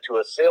you put it to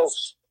a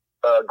sales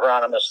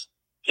agronomist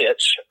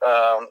pitch,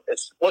 it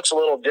looks a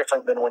little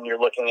different than when you're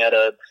looking at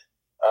a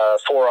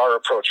 4R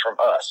approach from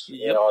us,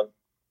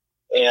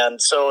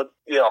 and so,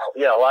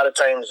 a lot of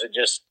times it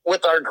just,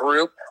 with our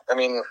group, I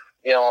mean,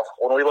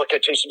 when we look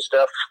at tissue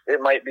stuff,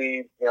 it might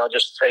be,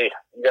 just say,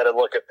 you got to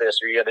look at this,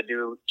 or you got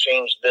to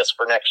change this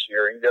for next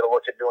year. You got to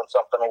look at doing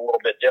something a little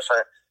bit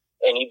different,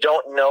 and you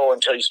don't know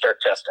until you start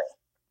testing.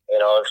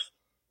 If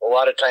a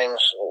lot of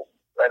times,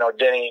 I know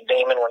Denny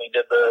Damon, when he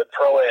did the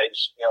pro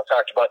eggs,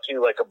 talked about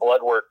too, like a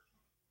blood work.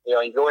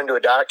 You go into a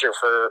doctor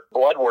for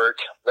blood work,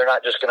 they're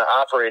not just going to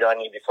operate on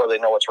you before they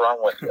know what's wrong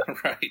with you.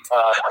 Right.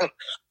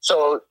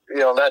 So,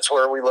 that's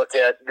where we look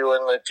at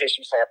doing the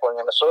tissue sampling,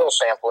 and the soil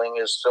sampling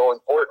is so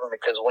important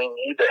because we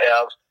need to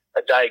have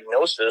a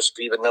diagnosis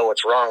to even know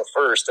what's wrong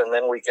first, and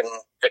then we can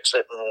fix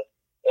it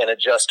and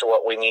adjust to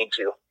what we need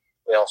to.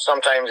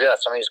 Sometimes,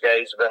 some of these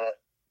guys have been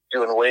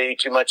doing way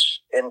too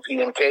much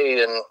NP and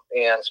K and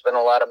spend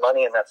a lot of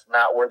money, and that's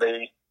not where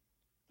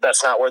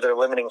their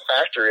limiting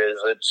factor is.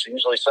 It's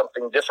usually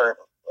something different.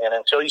 And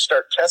until you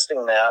start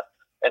testing that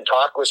and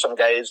talk with some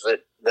guys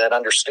that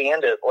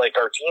understand it like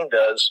our team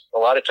does, a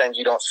lot of times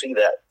you don't see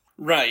that.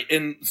 Right.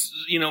 And,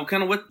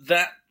 kind of with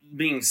that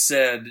being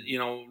said,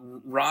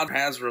 Rod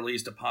has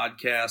released a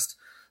podcast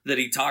that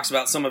he talks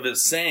about some of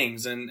his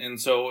sayings. And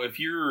so if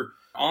you're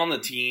on the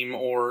team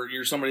or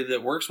you're somebody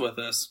that works with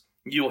us,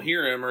 you'll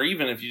hear him, or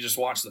even if you just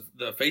watch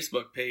the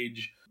Facebook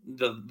page,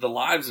 the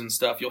lives and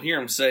stuff, you'll hear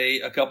them say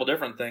a couple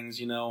different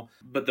things,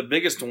 but the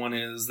biggest one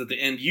is that the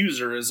end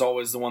user is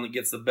always the one that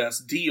gets the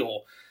best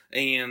deal.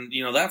 And,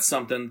 that's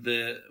something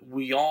that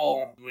we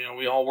all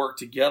work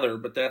together,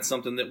 but that's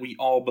something that we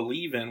all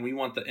believe in. We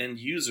want the end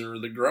user,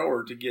 the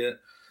grower, to get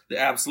the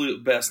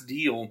absolute best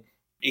deal.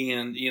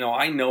 And,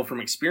 I know from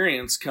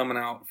experience coming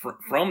out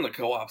from the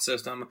co-op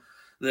system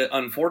that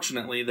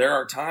unfortunately there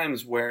are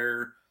times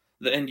where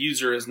the end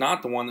user is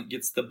not the one that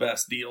gets the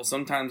best deal.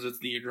 Sometimes it's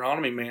the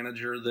agronomy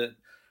manager that,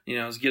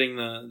 is getting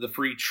the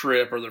free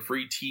trip or the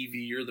free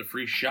TV or the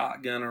free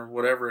shotgun or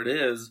whatever it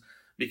is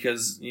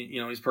because,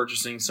 he's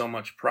purchasing so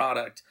much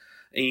product.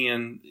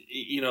 And,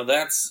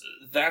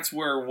 that's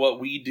where what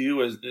we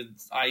do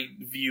I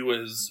view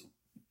as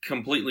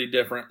completely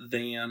different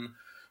than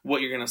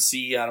what you're going to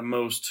see out of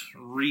most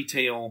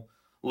retail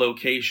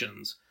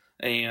locations.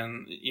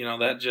 And,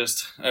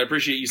 I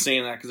appreciate you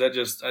saying that because I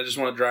just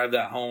want to drive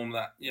that home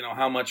that,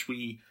 how much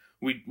we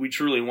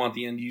truly want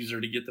the end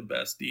user to get the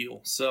best deal.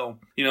 So,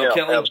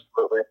 Kelly,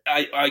 absolutely.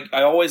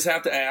 I always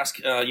have to ask,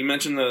 you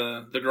mentioned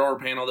the grower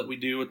panel that we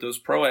do with those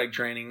Pro Ag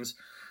trainings.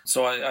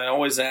 So I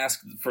always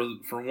ask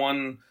for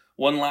one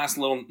last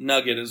little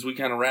nugget as we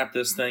kind of wrap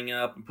this thing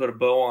up and put a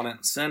bow on it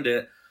and send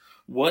it.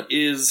 What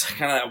is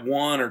kind of that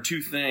one or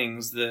two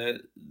things that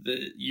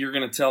you're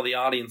going to tell the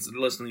audience that are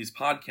listening to these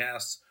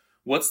podcasts?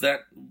 What's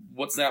that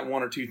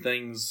one or two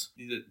things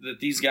that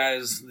these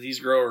guys, these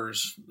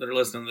growers that are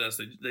listening to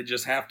this, they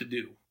just have to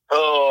do?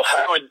 Oh,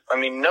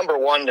 number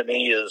one to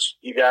me is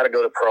you got to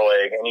go to Pro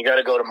Ag, and you got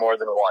to go to more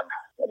than one.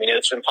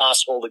 It's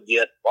impossible to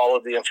get all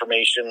of the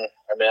information.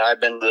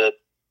 I've been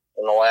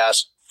in the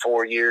last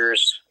 4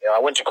 years. I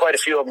went to quite a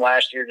few of them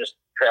last year, just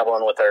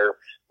traveling with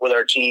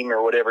our team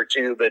or whatever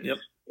too. But yep.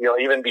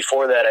 Even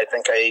before that, I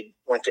think I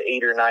went to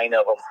 8 or 9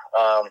 of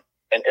them.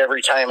 And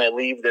every time I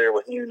leave there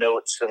with new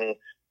notes and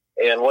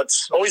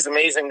what's always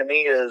amazing to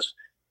me is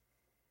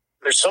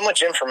there's so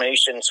much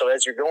information. So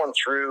as you're going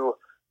through,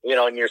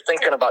 and you're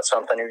thinking about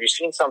something or you've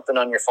seen something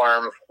on your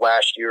farm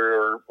last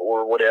year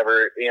or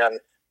whatever, and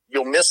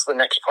you'll miss the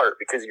next part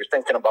because you're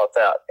thinking about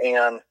that.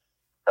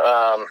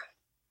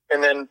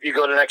 And then you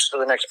go to the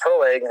next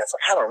Pro Ag, and it's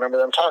like, I don't remember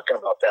them talking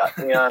about that.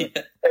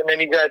 And then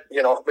you got,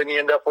 then you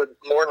end up with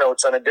more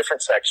notes on a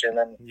different section.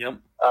 And, yep.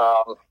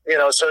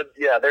 So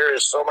yeah, there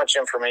is so much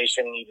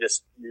information.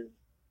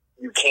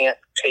 You can't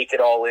take it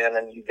all in,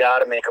 and you got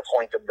to make a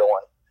point of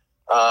going.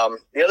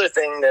 The other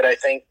thing that I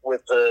think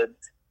with the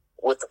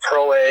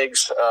Pro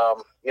Ags,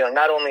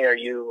 not only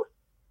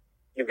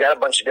you've got a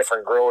bunch of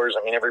different growers.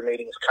 Every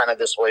meeting's kind of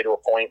this way to a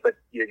point, but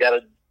you got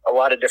a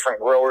lot of different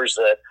growers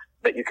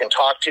that you can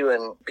talk to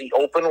and be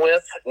open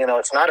with.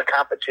 It's not a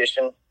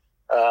competition.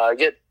 I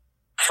get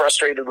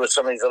frustrated with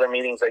some of these other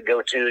meetings I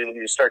go to, and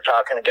you start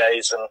talking to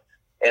guys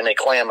and they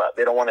clam up.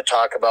 They don't want to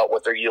talk about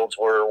what their yields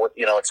were,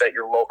 it's at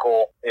your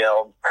local,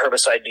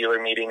 herbicide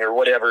dealer meeting or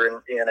whatever.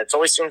 And it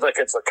always seems like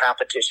it's a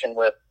competition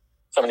with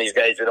some of these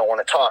guys that don't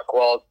want to talk.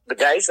 Well, the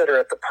guys that are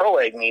at the Pro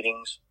Ag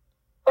meetings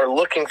are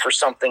looking for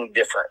something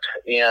different.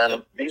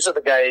 And these are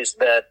the guys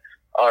that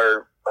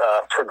are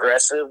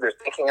progressive. They're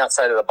thinking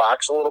outside of the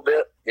box a little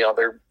bit.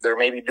 They're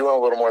maybe doing a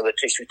little more of the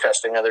tissue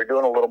testing, or they're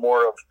doing a little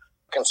more of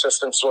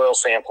consistent soil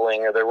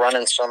sampling, or they're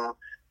running some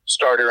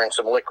starter and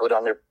some liquid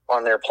on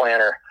their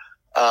planter.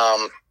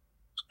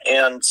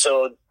 And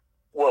so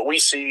what we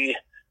see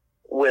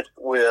with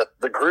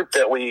the group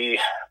that we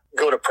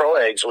go to Pro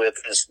Ags with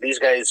is these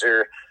guys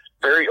are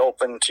very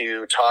open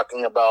to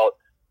talking about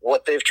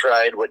what they've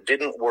tried, what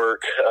didn't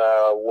work,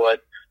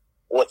 what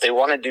they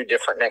want to do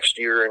different next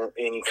year. And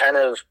you kind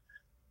of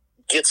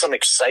get some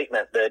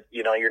excitement that,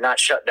 you're not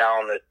shut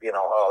down, that,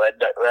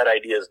 that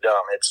idea is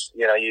dumb. It's,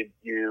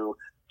 you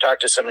talk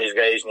to some of these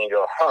guys and you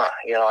go,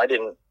 I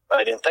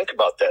didn't think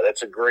about that.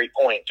 That's a great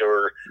point,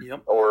 or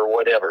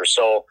whatever.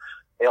 So,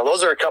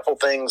 those are a couple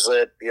things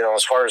that,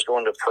 as far as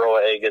going to Pro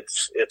Ag,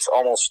 it's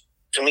almost,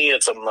 to me,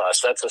 it's a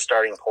must. That's a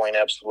starting point.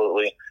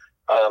 Absolutely.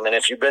 And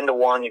if you've been to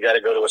one, you got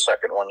to go to a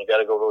second one. You got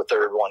to go to a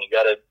third one. You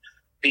got to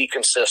be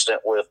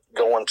consistent with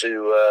going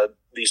to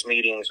these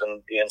meetings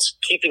and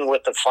keeping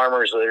with the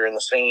farmers that are in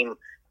the same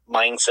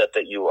mindset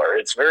that you are.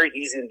 It's very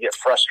easy to get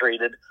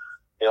frustrated,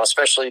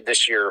 especially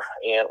this year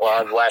and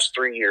the last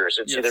 3 years.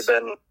 It's either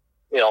been,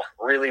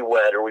 really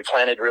wet, or we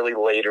planted really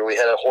late, or we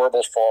had a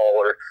horrible fall,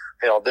 or,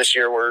 this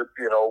year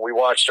we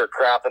watched our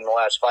crop in the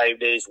last 5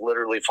 days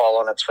literally fall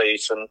on its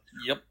face. And,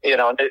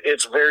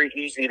 it's very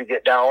easy to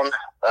get down.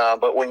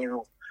 But when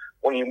you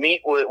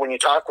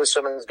talk with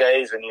some of these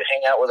guys and you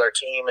hang out with our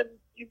team and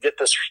you get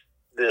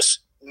this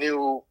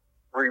new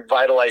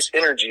revitalized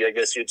energy, I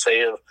guess you'd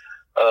say,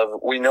 of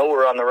we know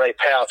we're on the right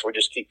path. We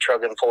just keep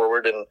trugging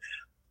forward, and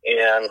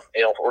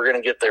we're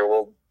going to get there.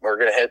 We're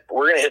going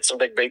to hit some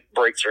big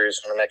breakthroughs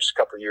in the next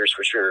couple of years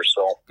for sure.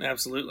 So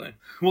absolutely.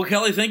 Well,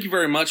 Kelly, thank you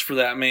very much for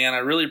that, man. I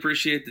really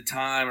appreciate the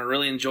time. I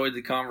really enjoyed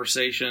the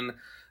conversation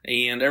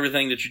and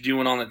everything that you're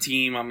doing on the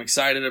team. I'm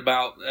excited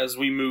about as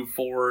we move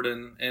forward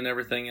and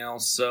everything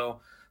else. So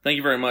thank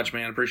you very much,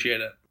 man.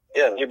 Appreciate it.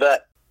 Yeah, you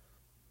bet.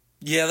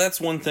 Yeah, that's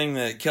one thing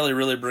that Kelly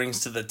really brings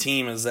to the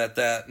team is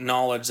that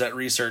knowledge, that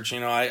research.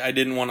 I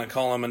didn't want to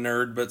call him a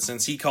nerd, but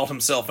since he called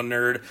himself a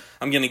nerd,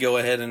 I'm going to go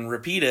ahead and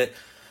repeat it.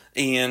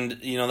 And,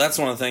 that's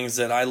one of the things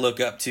that I look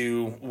up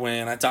to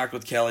when I talk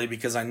with Kelly,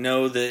 because I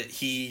know that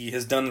he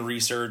has done the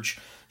research,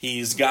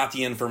 he's got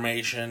the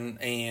information,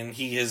 and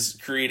he has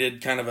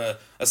created kind of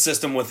a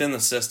system within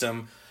the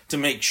system to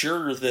make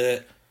sure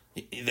that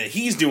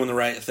he's doing the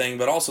right thing,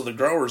 but also the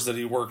growers that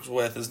he works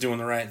with is doing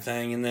the right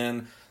thing. And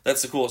then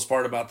that's the coolest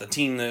part about the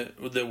team that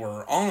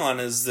we're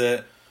on, is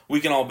that we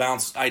can all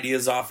bounce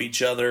ideas off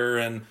each other,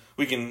 and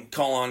we can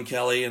call on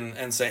Kelly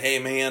and say, hey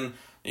man,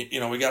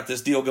 we got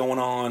this deal going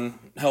on,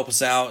 help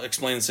us out,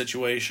 explain the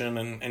situation,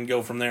 and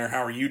go from there.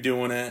 How are you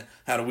doing it?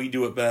 How do we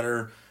do it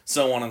better?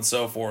 So on and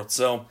so forth.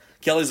 So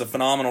Kelly's a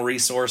phenomenal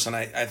resource, and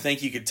I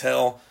think you could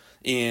tell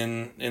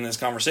in this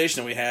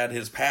conversation that we had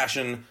his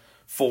passion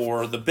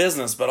for the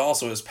business, but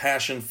also his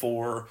passion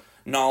for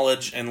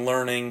knowledge and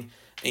learning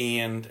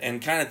and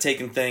kind of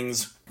taking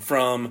things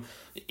from,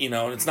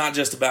 it's not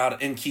just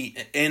about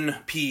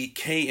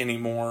NPK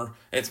anymore.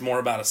 It's more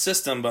about a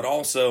system, but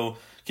also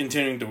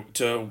continuing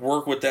to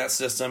work with that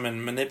system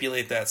and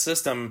manipulate that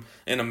system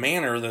in a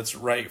manner that's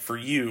right for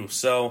you.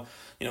 So,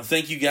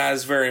 thank you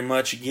guys very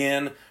much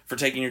again for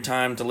taking your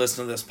time to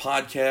listen to this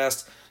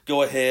podcast.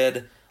 Go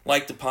ahead,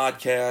 like the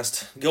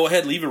podcast. Go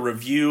ahead, leave a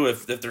review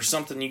if there's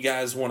something you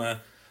guys want to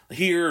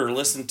hear or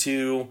listen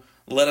to.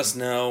 Let us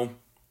know.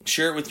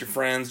 Share it with your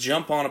friends.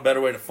 Jump on A Better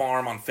Way to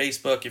Farm on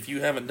Facebook if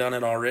you haven't done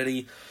it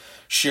already.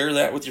 Share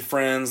that with your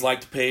friends.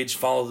 Like the page,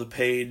 follow the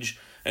page,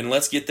 and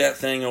let's get that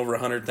thing over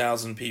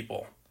 100,000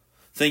 people.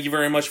 Thank you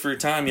very much for your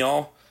time,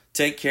 y'all.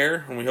 Take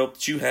care, and we hope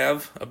that you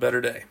have a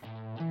better day.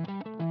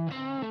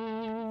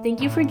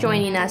 Thank you for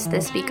joining us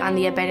this week on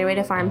the A Better Way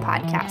to Farm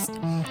podcast.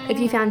 If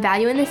you found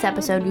value in this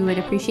episode, we would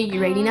appreciate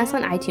you rating us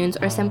on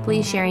iTunes or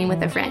simply sharing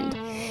with a friend.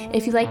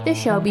 If you like this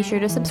show, be sure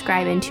to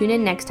subscribe and tune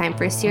in next time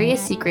for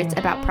serious secrets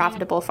about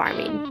profitable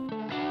farming.